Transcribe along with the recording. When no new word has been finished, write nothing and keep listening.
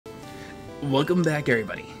Welcome back,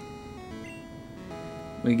 everybody.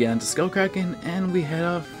 We get into Skullkraken and we head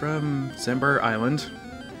off from Sembar Island.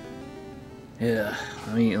 Yeah,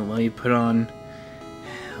 let me put on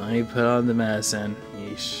the medicine.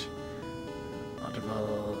 Yeesh.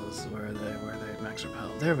 Waterfalls, where are they? Max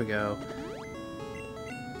Repel. There we go.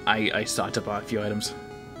 I stocked up on a few items.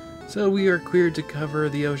 So we are cleared to cover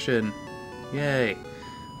the ocean. Yay.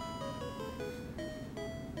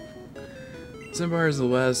 Sembar is the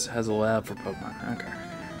west, has a lab for Pokemon.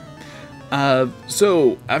 Okay.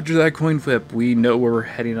 So after that coin flip, we know where we're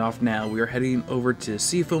heading off now. We are heading over to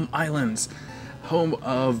Seafoam Islands, home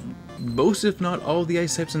of most, if not all, the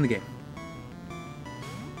ice types in the game.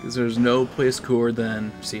 Because there's no place cooler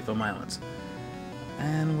than Seafoam Islands.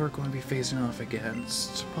 And we're going to be facing off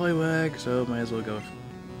against Poliwag, so might as well go.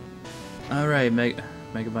 Alright, Mega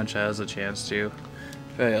Bunch has a chance to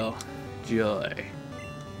fail. Joy.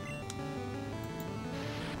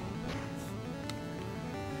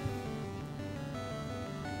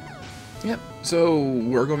 Yep, so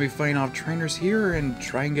we're going to be fighting off trainers here and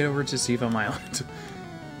try and get over to Seafoam Island.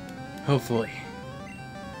 Hopefully.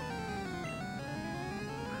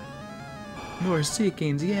 More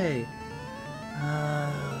Seekings, yay!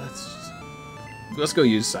 Let's go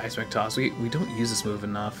use Seismic Toss. We don't use this move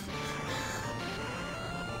enough.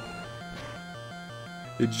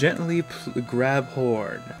 The Gently Grab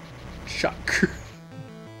Horn. Shock.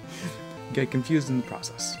 Get confused in the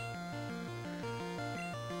process.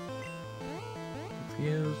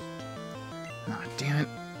 Confused. Ah, damn it.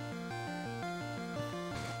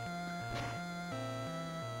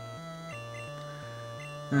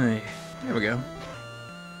 Alright, there we go.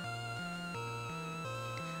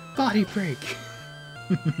 Body break.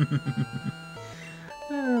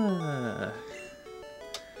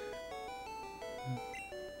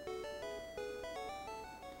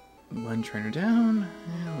 One trainer down,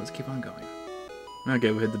 and let's keep on going.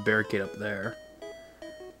 Okay, we hit the barricade up there.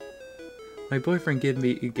 My boyfriend gave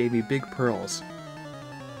me big pearls.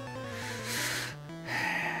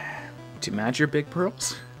 To match your big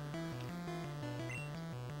pearls?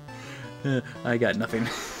 I got nothing.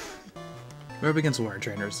 We're up against water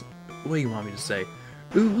trainers. What do you want me to say?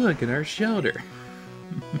 Ooh, look at our shelter.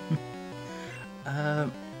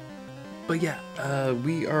 But yeah,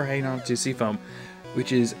 we are heading on to Seafoam,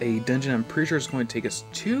 which is a dungeon I'm pretty sure it's going to take us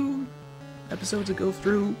 2 episodes to go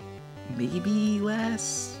through, maybe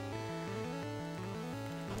less.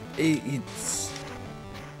 It's...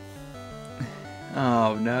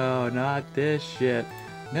 Oh no, not this shit.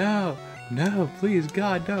 No, no, please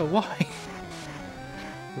God, no, why?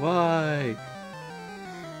 Why?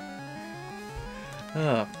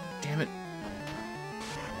 Oh, damn it.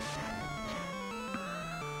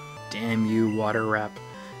 Damn you, water wrap.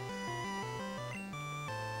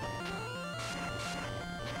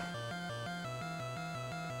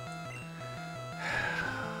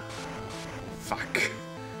 Fuck.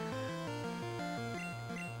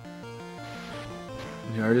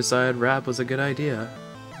 Whoever decided rap was a good idea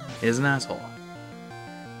is an asshole.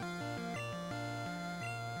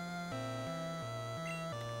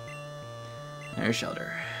 Air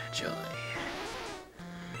shelter. Joy.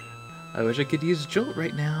 I wish I could use Jolt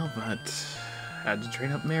right now, but I had to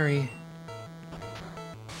train up Mary.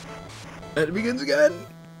 And it begins again!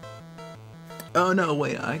 Oh no,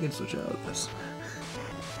 wait, I can switch out of this.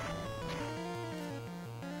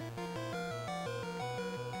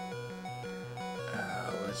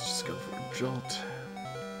 Let's just go for Jolt.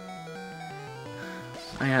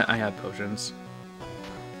 I had potions.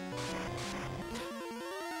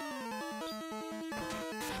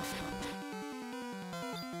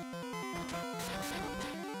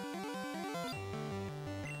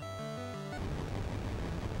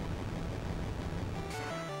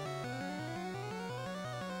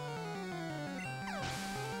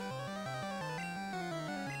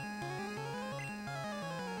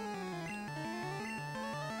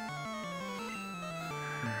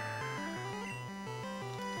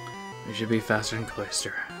 We should be faster than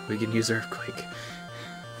Cloyster. We can use Earthquake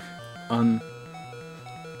on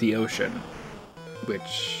the ocean,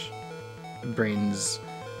 which brings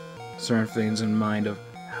certain things in mind of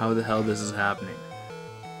how the hell this is happening.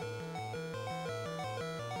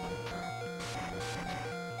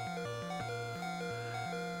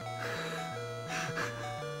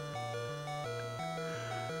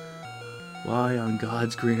 Why on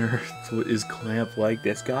God's green earth is Clamp like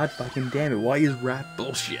this? God fucking damn it, why is rap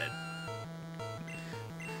bullshit?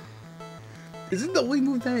 Is it the only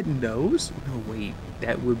move that it knows? No, wait,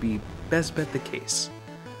 that would be best bet the case.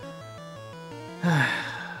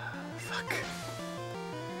 Fuck.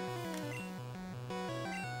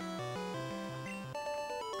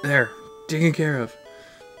 There. taken care of.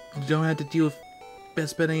 You don't have to deal with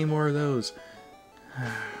Best Bet any more of those.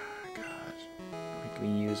 Gosh. Make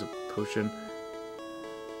me use a potion.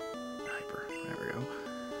 Hyper. There we go.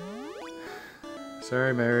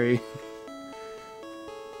 Sorry, Mary.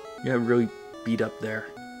 You got really beat up there.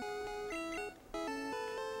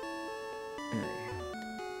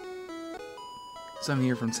 So I'm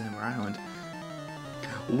here from Sandbar Island.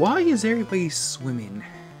 Why is everybody swimming?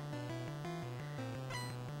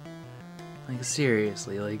 Like,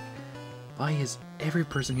 seriously, like, why is every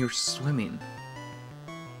person here swimming?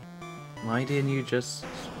 Why didn't you just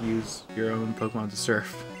use your own Pokemon to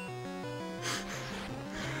surf?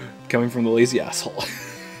 Coming from the lazy asshole.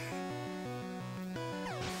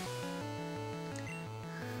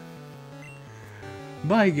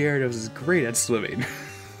 My Gyarados is great at swimming.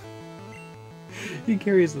 He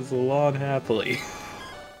carries this lawn happily.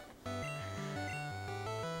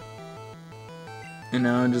 And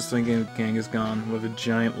now I'm just thinking of Kangaskhan with a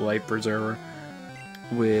giant life preserver.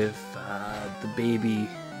 With the baby...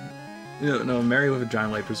 No, Mary with a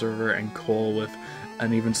giant life preserver and Cole with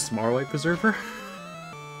an even smaller life preserver.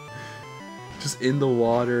 Just in the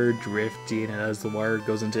water, drifting, and as the water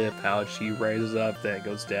goes into a pouch, he rises up, then it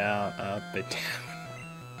goes down, up, and down.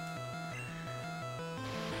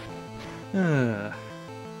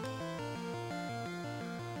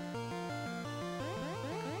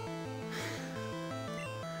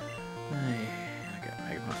 Okay,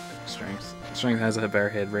 Magma. Strength. Strength has a better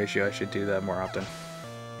hit ratio, I should do that more often.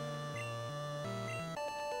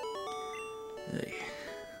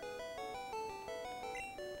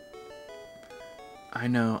 I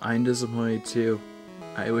know, I'm disappointed too.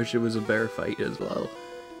 I wish it was a bear fight as well.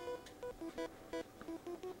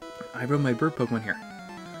 I brought my bird Pokemon here.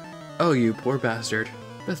 Oh, you poor bastard.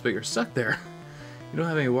 Best bet you're stuck there. You don't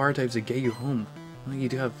have any water types to get you home. Well, you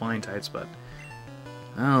do have flying types, but...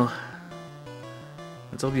 Oh.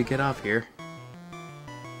 Let's hope you get off here.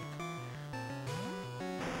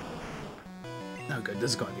 Oh good,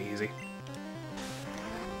 this is going to be easy.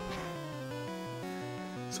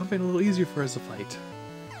 Something a little easier for us to fight.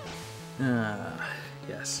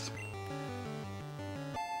 Yes.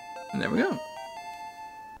 And there we go.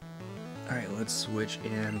 Alright, let's switch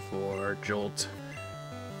in for Jolt.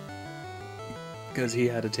 Because he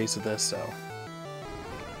had a taste of this, so...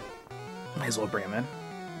 might as well bring him in.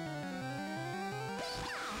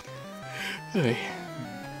 Hey.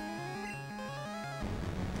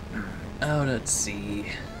 Oh, let's see.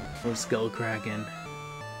 Little Skullkraken.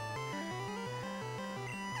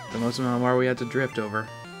 The most amount of water we had to drift over.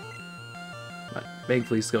 But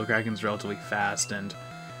thankfully Skullkraken's relatively fast and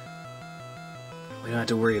we don't have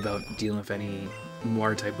to worry about dealing with any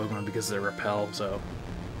water type Pokemon because they're repel, so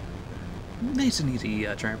nice and easy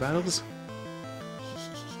trainer battles.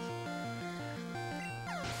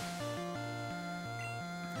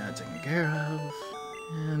 That's taken care of.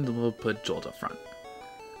 And we'll put Jolt up front.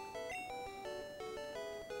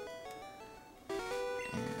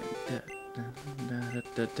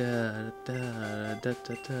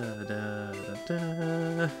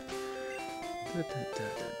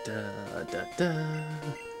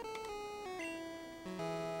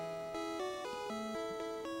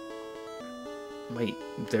 Wait,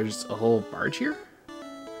 there's a whole barge here?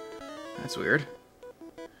 That's weird.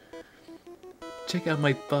 Check out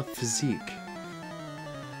my buff physique.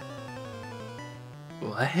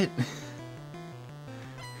 What?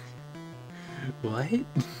 What?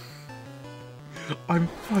 I'm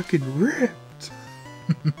fucking ripped!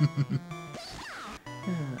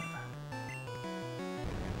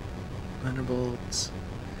 Thunderbolts.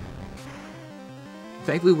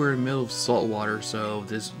 Thankfully we're in the middle of salt water, so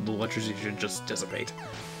the electricity should just dissipate.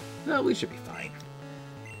 No, we should be fine.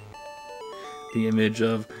 The image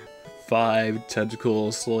of 5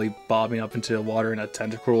 tentacles slowly bobbing up into the water in a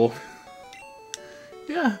tentacle.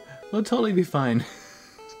 Yeah, we'll totally be fine.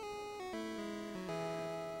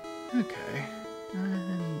 Okay.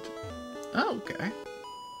 And... oh, okay.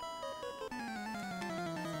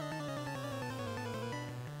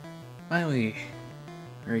 Finally,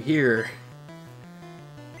 we're here.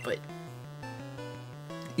 But...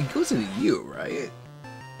 it goes into you, right?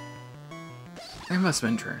 There must have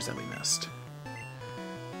been turns that we missed.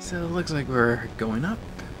 So it looks like we're going up.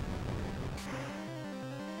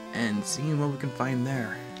 And seeing what we can find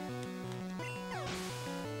there.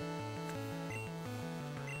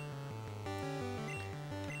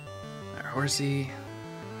 Our Horsey.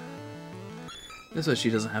 This way she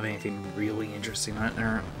doesn't have anything really interesting on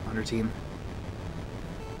her team.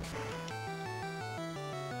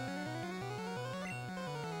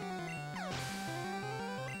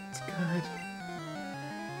 It's good.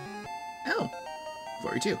 Oh!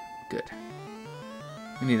 42. Good.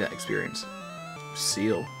 We need that experience.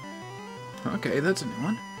 Seal. Okay, that's a new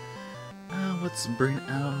one. Let's bring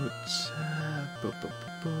out...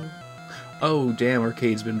 Oh, damn,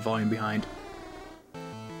 Arcade's been falling behind.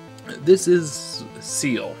 This is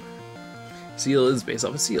Seal. Seal is based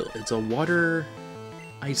off of Seal. It's a water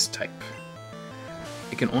ice type.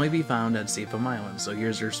 It can only be found at Seafoam Island, so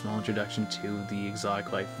here's your small introduction to the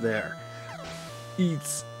exotic life there.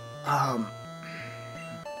 Its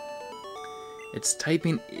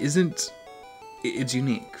typing isn't... It's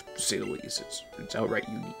unique, to say the least. It's outright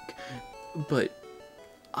unique. But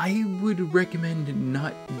I would recommend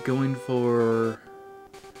not going for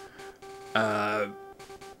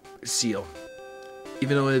Seal.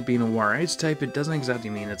 Even though it being a water ice type, it doesn't exactly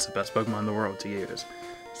mean it's the best Pokemon in the world to use.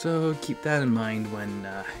 So keep that in mind when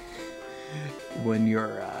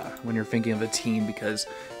you're thinking of a team, because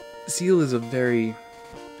Seal is a very,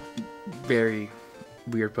 very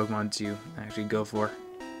weird Pokemon to actually go for.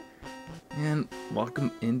 And welcome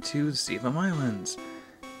into Seafoam Islands.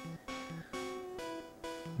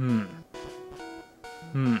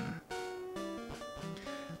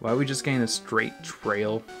 Why are we just getting a straight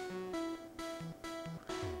trail?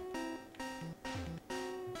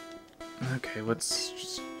 Okay, let's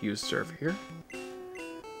just use Surf here.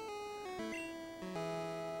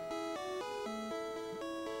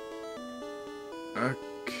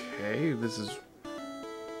 Okay, this is...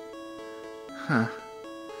 Huh.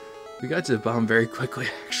 We got to the bottom very quickly,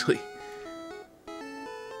 actually.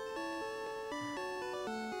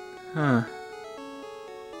 Huh.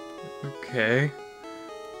 Okay.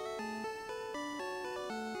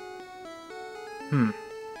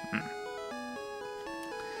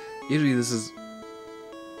 Usually this is...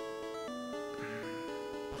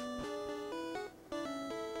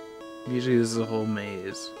 Usually this is a whole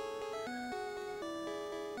maze.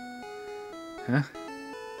 Huh?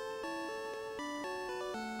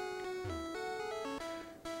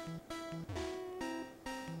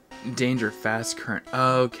 Danger, fast current.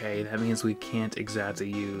 Okay, that means we can't exactly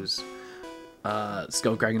use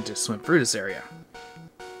Skullcracken to swim through this area.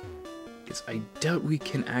 Because I doubt we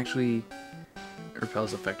can actually...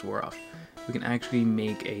 Repel's effect wore off. We can actually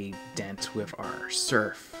make a dent with our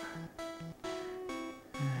Surf.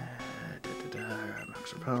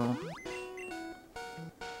 Max Repel.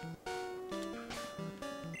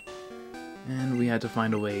 And we had to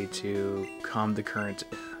find a way to calm the current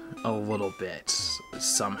a little bit,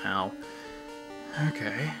 somehow.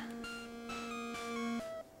 Okay.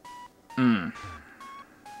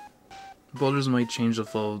 Boulders might change the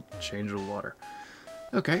flow, change the water.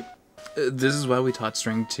 Okay. This is why we taught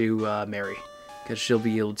String to Mary, because she'll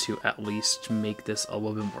be able to at least make this a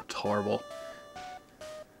little bit more tolerable.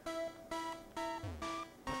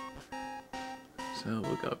 So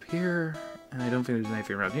we'll go up here, and I don't think there's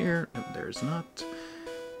anything around here. No, there's not.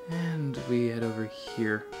 And we head over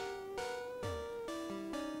here.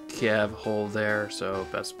 Okay, I have a hole there, so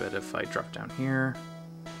best bet if I drop down here.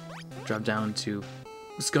 Drop down to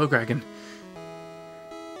Skullcracken.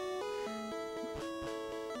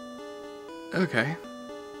 Okay.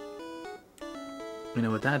 We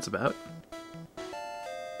know what that's about.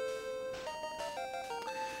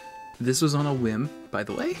 This was on a whim, by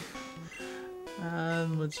the way.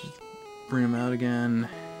 Let's just bring him out again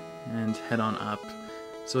and head on up.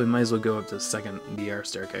 So we might as well go up to the air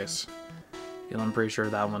staircase. I'm pretty sure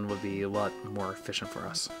that one would be a lot more efficient for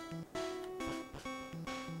us.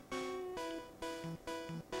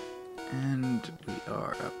 And we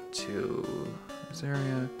are up to this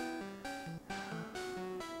area.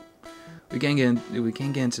 We can't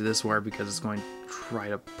get into this wire because it's going to try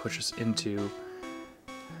to push us into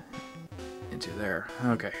there.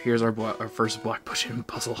 Okay, here's our first block pushing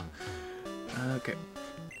puzzle. Okay,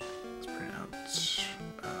 let's bring out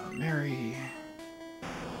Mary.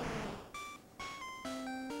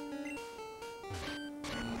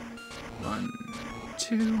 One,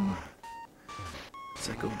 two.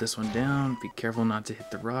 Cycle this one down. Be careful not to hit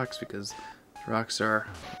the rocks because the rocks are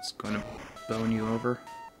it's going to bone you over.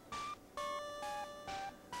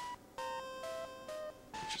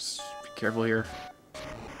 Just be careful here.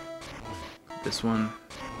 This one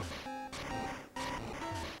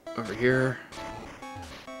over here.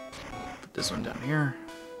 Put this one down here.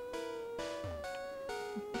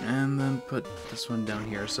 And then put this one down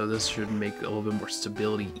here. So this should make a little bit more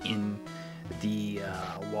stability in the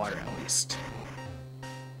water at least.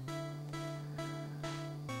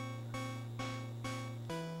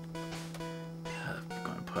 I'm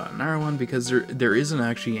going to put out another one because there isn't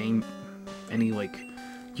actually any like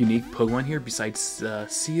unique Pokemon here besides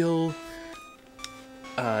Seal.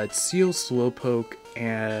 It's Seal, Slowpoke,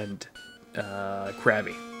 and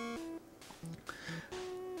Krabby.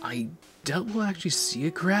 I doubt we'll actually see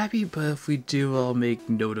a Krabby, but if we do, I'll make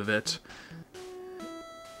note of it.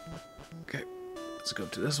 Okay, let's go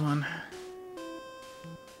to this one.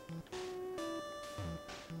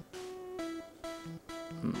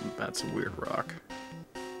 That's a weird rock.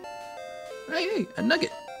 Hey, a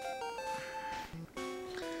nugget!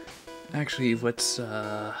 Actually, let's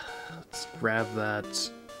grab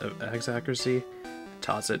that X accuracy,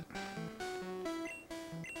 toss it.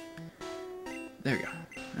 There we go.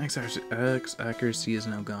 X accuracy is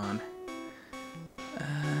now gone.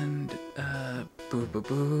 And, boo boo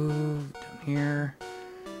boo, down here.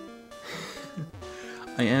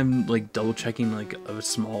 I am, like, double checking, like, a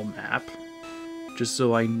small map, just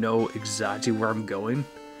so I know exactly where I'm going,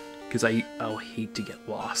 because I'll hate to get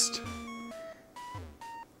lost.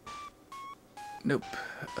 Nope.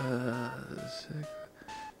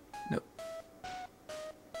 Nope.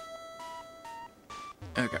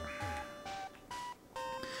 Okay.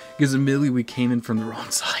 Because admittedly we came in from the wrong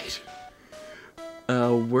side.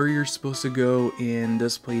 Where you're supposed to go in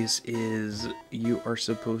this place is you are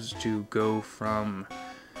supposed to go from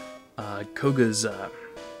Koga's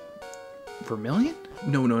Vermilion?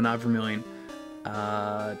 No, not Vermilion.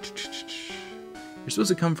 You're supposed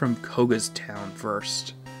to come from Koga's town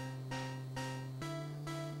first.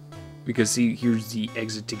 Because see, here's the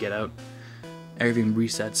exit to get out. Everything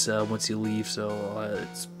resets once you leave, so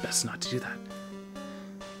it's best not to do that.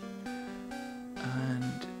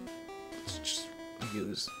 And let's just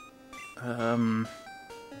use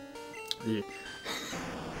yeah.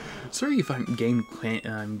 Sorry if I'm getting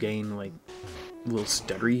like a little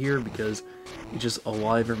stuttery here, because it's just a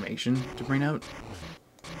lot of information to bring out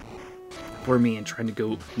for me and trying to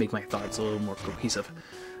go make my thoughts a little more cohesive.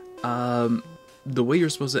 The way you're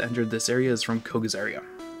supposed to enter this area is from Koga's area.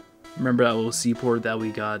 Remember that little seaport that we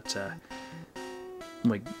got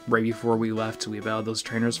like right before we left? We battled those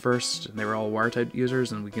trainers first, and they were all water type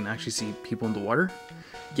users, and we can actually see people in the water.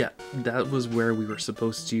 Yeah, that was where we were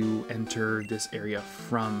supposed to enter this area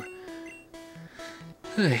from.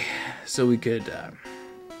 So we could,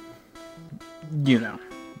 you know,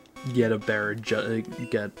 get a better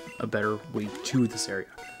way to this area.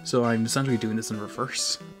 So I'm essentially doing this in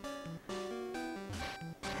reverse,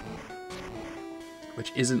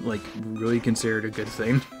 which isn't like really considered a good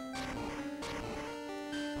thing,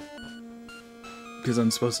 because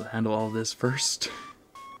I'm supposed to handle all this first.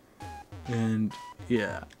 And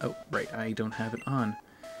yeah, oh right, I don't have it on.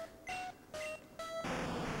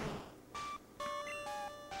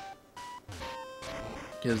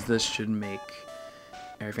 Because this should make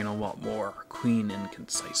everything a lot more clean and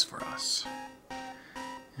concise for us.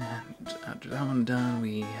 And after that one done,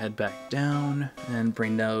 we head back down and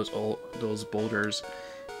bring those boulders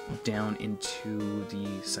down into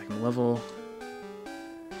the second level.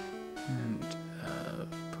 And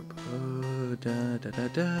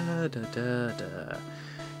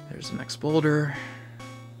there's the next boulder.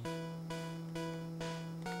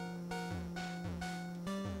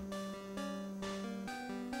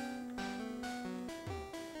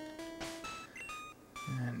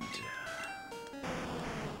 And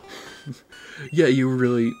yeah, you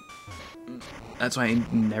really... That's why I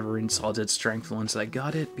never insulted strength once I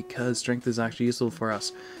got it, because strength is actually useful for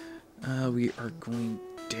us. We are going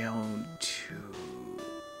down to...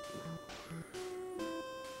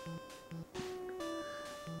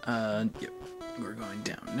 Yep, we're going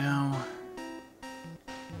down now.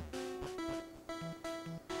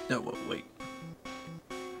 No, wait.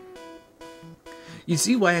 You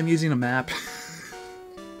see why I'm using a map?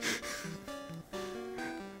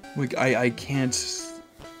 Like, I can't...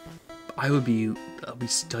 I'll be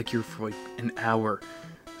stuck here for like an hour.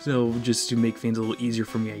 So just to make things a little easier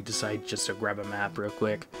for me, I decided just to grab a map real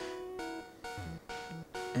quick.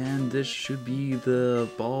 And this should be the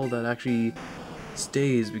ball that actually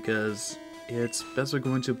stays, because it's best we're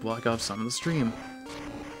going to block off some of the stream.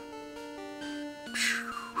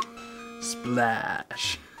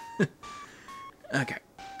 Splash! Okay,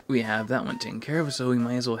 we have that one taken care of, so we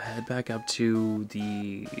might as well head back up to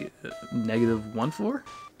the -1 floor?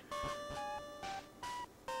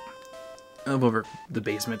 Over the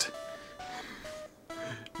basement.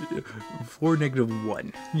 For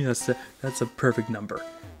 -1. Yes, that's a perfect number.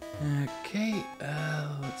 Okay,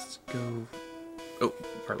 let's go. Oh,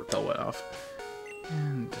 our repel went off.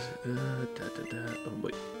 And, oh,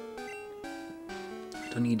 wait.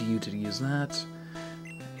 Don't need you to use that. I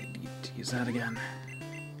need you to use that again.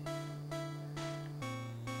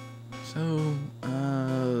 So,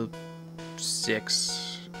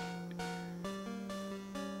 6.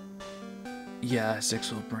 Yeah,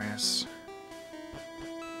 6 will bring us.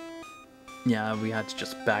 Yeah, we had to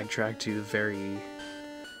just backtrack to the very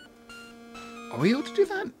Are we able to do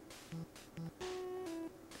that?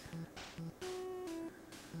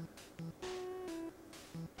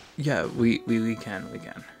 Yeah, we can.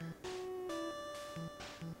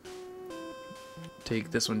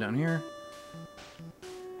 Take this one down here.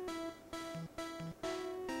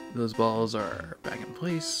 Those balls are back in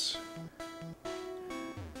place.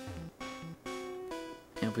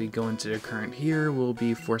 And if we go into the current here, we'll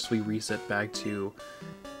be forcefully reset back to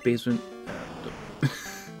basement.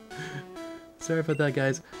 Sorry about that,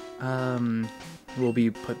 guys. We'll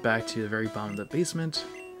be put back to the very bottom of the basement.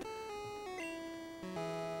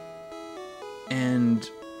 And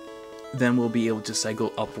then we'll be able to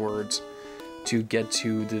cycle upwards to get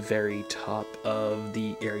to the very top of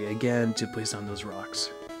the area again to place down those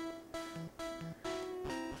rocks.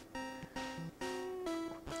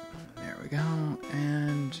 There we go,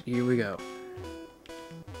 and here we go.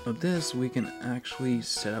 With this, we can actually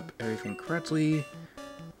set up everything correctly.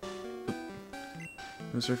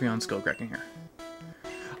 I'm surfing on skull cracking here.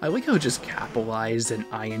 I like how it just capitalized and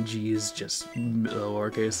ing is just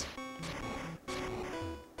lowercase.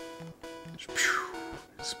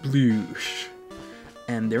 Sploosh.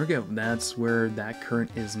 And there we go. That's where that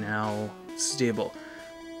current is now stable.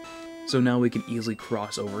 So now we can easily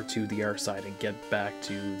cross over to the other side and get back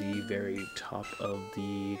to the very top of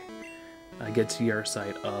the... get to the other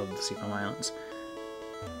side of the Seafoam Islands.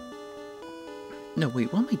 No,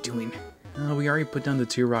 wait, what am I doing? We already put down the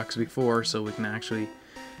 2 rocks before, so we can actually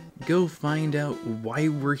go find out why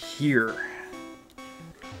we're here.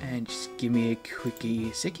 And just give me a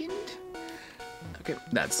quickie second. Okay,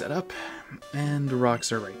 that's set up. And the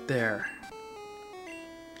rocks are right there.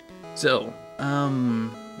 So,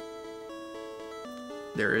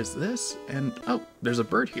 there is this, and oh, there's a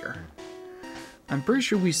bird here. I'm pretty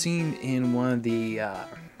sure we've seen in one of the,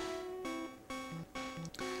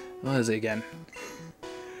 what is it again?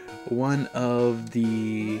 One of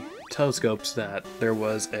the telescopes that there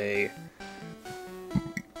was a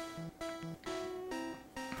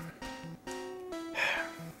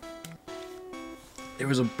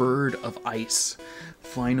bird of ice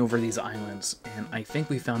flying over these islands, and I think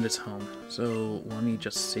we found its home. So let me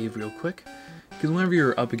just save real quick, because whenever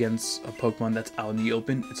you're up against a Pokemon that's out in the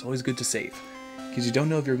open, it's always good to save, because you don't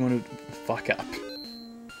know if you're going to fuck up.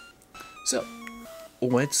 So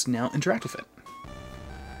let's now interact with it.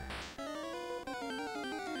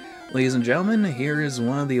 Ladies and gentlemen, here is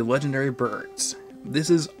one of the legendary birds. This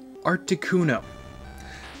is Articuno,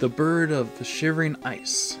 the bird of the shivering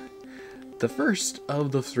ice. The first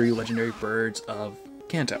of the 3 legendary birds of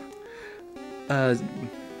Kanto.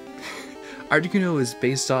 Articuno is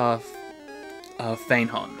based off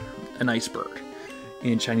Fanghong, an ice bird,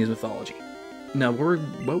 in Chinese mythology. Now,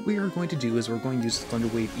 what we are going to do is we're going to use Thunder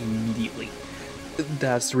Wave immediately.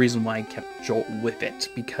 That's the reason why I kept Jolt with it,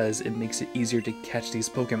 because it makes it easier to catch these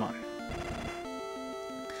Pokemon.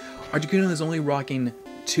 Articuno is only rocking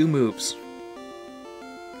 2 moves.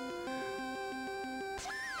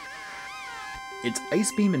 It's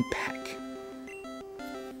Ice Beam and Peck.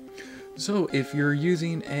 So if you're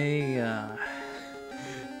using a,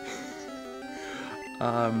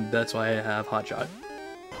 that's why I have Hot Shot.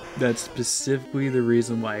 That's specifically the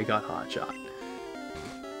reason why I got Hot Shot.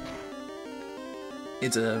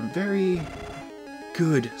 It's a very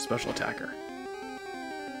good special attacker.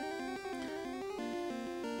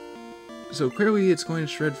 So clearly it's going to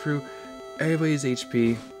shred through everybody's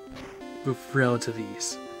HP with relative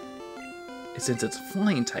ease. Since it's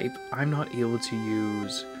flying type, I'm not able to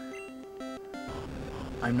use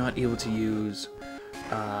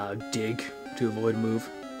dig to avoid a move.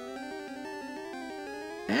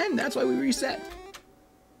 And that's why we reset.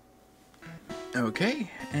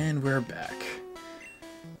 Okay, and we're back.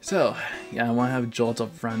 So, yeah, I want to have Jolt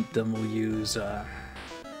up front, then we'll use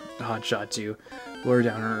Hot Shot to lower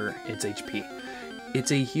down its HP.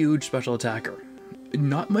 It's a huge special attacker.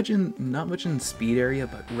 Not much in speed area,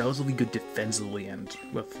 but relatively good defensively and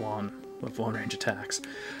with long range attacks.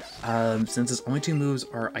 Since its only 2 moves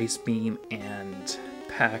are Ice Beam and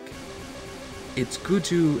Peck, it's good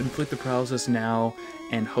to inflict the paralysis now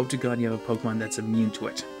and hope to God you have a Pokemon that's immune to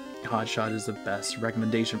it. Hot Shot is the best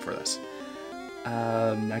recommendation for this.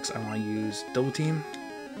 Next, I want to use Double Team.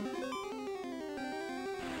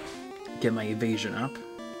 Get my evasion up.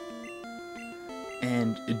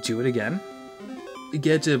 And do it again.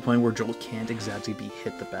 Get to the point where Jolt can't exactly be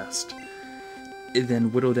hit the best. And then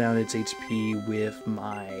whittle down its HP with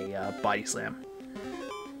my Body Slam.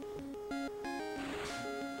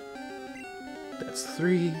 That's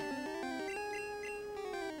 3.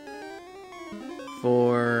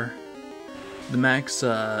 4. The max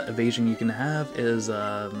evasion you can have is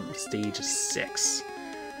stage 6.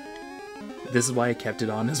 This is why I kept it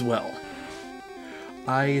on as well.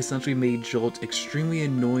 I essentially made Jolt extremely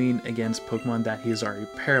annoying against Pokemon that he is already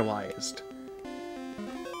paralyzed.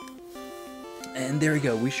 And there we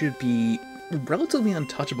go, we should be relatively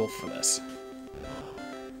untouchable for this.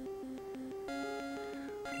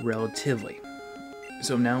 Relatively.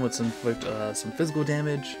 So now let's inflict some physical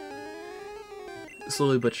damage.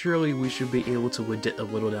 Slowly but surely, we should be able to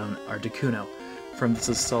whittle down our Articuno from this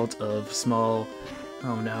assault of small...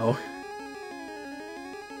 Oh no.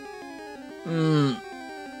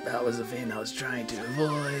 That was the thing I was trying to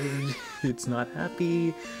avoid. It's not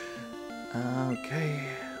happy. Okay,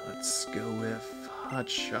 let's go with Hot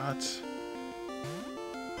Shot.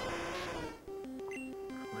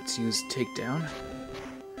 Let's use Takedown.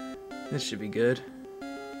 This should be good.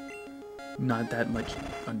 Not that much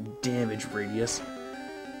on damage radius.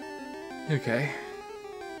 Okay.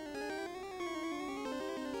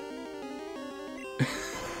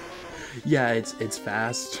 Yeah, it's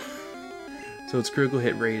fast. So its critical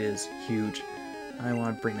hit rate is huge. I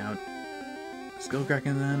want to bring out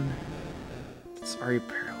Skullcracken then. It's already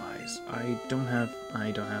paralyzed. I don't have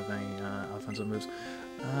any offensive moves.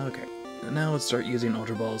 Okay, now let's start using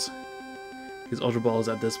Ultra Balls. Because Ultra Balls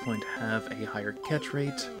at this point have a higher catch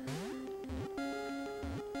rate.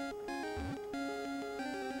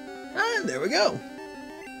 And there we go!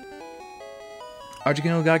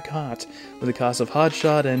 Articuno got caught with the cost of Hot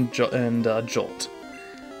Shot and Jolt.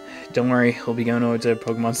 Don't worry, he'll be going over to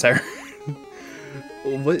Pokemon Center.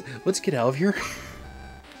 Let's get out of here.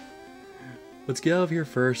 Let's get out of here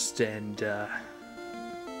first and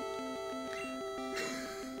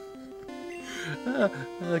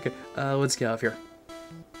okay, let's get out of here.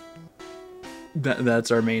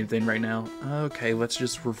 That's our main thing right now. Okay, let's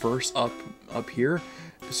just reverse up here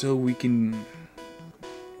so we can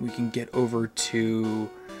get over to...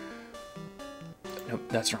 Nope,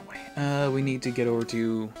 that's the wrong way. We need to get over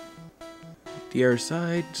to the other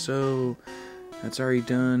side, so that's already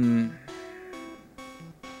done.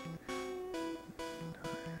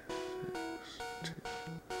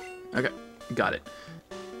 Okay, got it.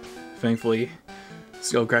 Thankfully,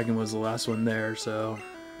 Skullcracken was the last one there, so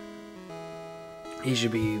he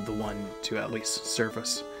should be the one to at least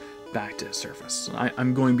surface back to surface.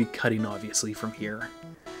 I'm going to be cutting, obviously, from here.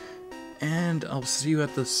 And I'll see you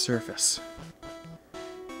at the surface.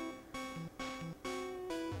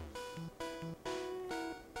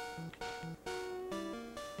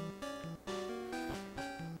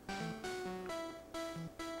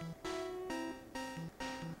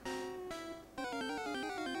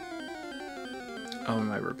 Oh,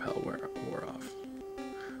 my repel wore off.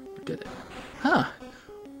 Did it? Huh.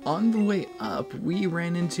 On the way up, we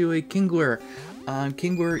ran into a Kingler.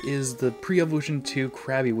 Kingler is the pre-evolution to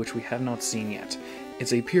Krabby, which we have not seen yet.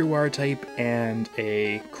 It's a pure water type and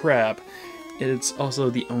a crab. It's also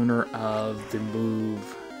the owner of the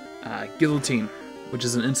move Guillotine, which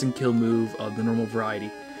is an instant kill move of the normal variety.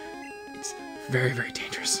 It's very, very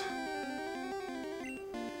dangerous.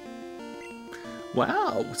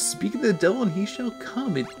 Wow, speak of the devil and he shall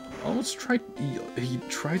come. It almost he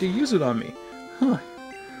tried to use it on me. Huh.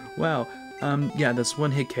 Wow. Yeah, that's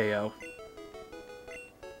one hit KO.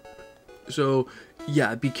 So,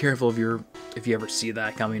 yeah, be careful if you ever see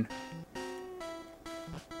that coming.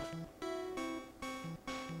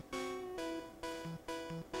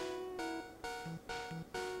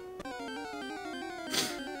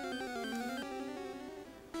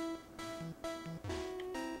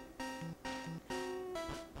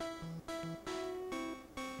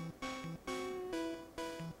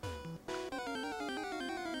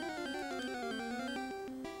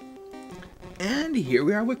 And here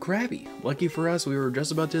we are with Krabby. Lucky for us, we were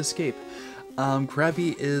just about to escape.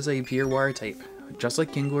 Krabby is a pure water type. Just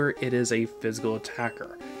like Kingler, it is a physical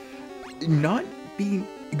attacker. Not being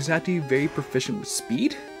exactly very proficient with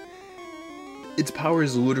speed, its power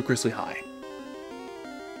is ludicrously high.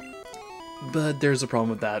 But there's a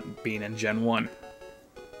problem with that being in Gen 1.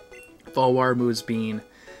 All water moves being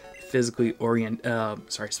specially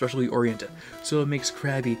oriented. So it makes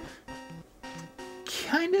Krabby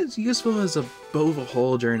kind of useful as a bow of a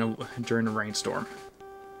hole during a rainstorm.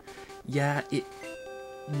 Yeah,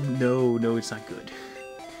 no, it's not good.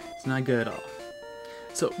 It's not good at all.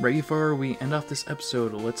 So, right before we end off this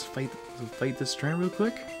episode, let's fight this train real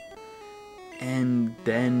quick, and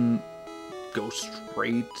then go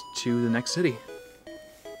straight to the next city.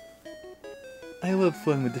 I love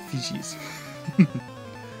fun with the Fijis.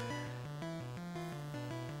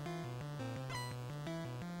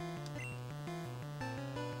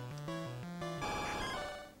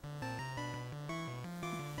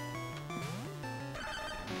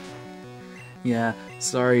 Yeah,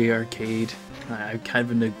 sorry, Arcade. I kind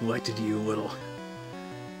of neglected you a little.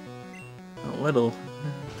 A little.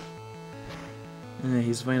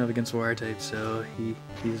 He's fighting up against Water type, so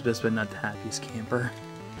he's best but not the happiest camper.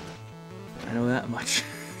 I know that much.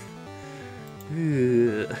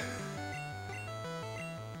 Ugh.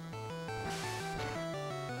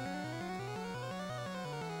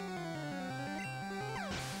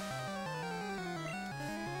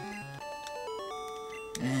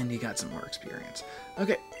 And he got some more experience.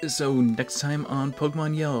 Okay, so next time on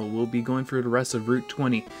Pokemon Yellow, we'll be going through the rest of Route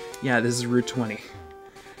 20. Yeah, this is Route 20.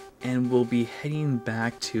 And we'll be heading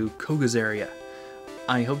back to Koga's area.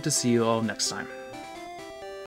 I hope to see you all next time.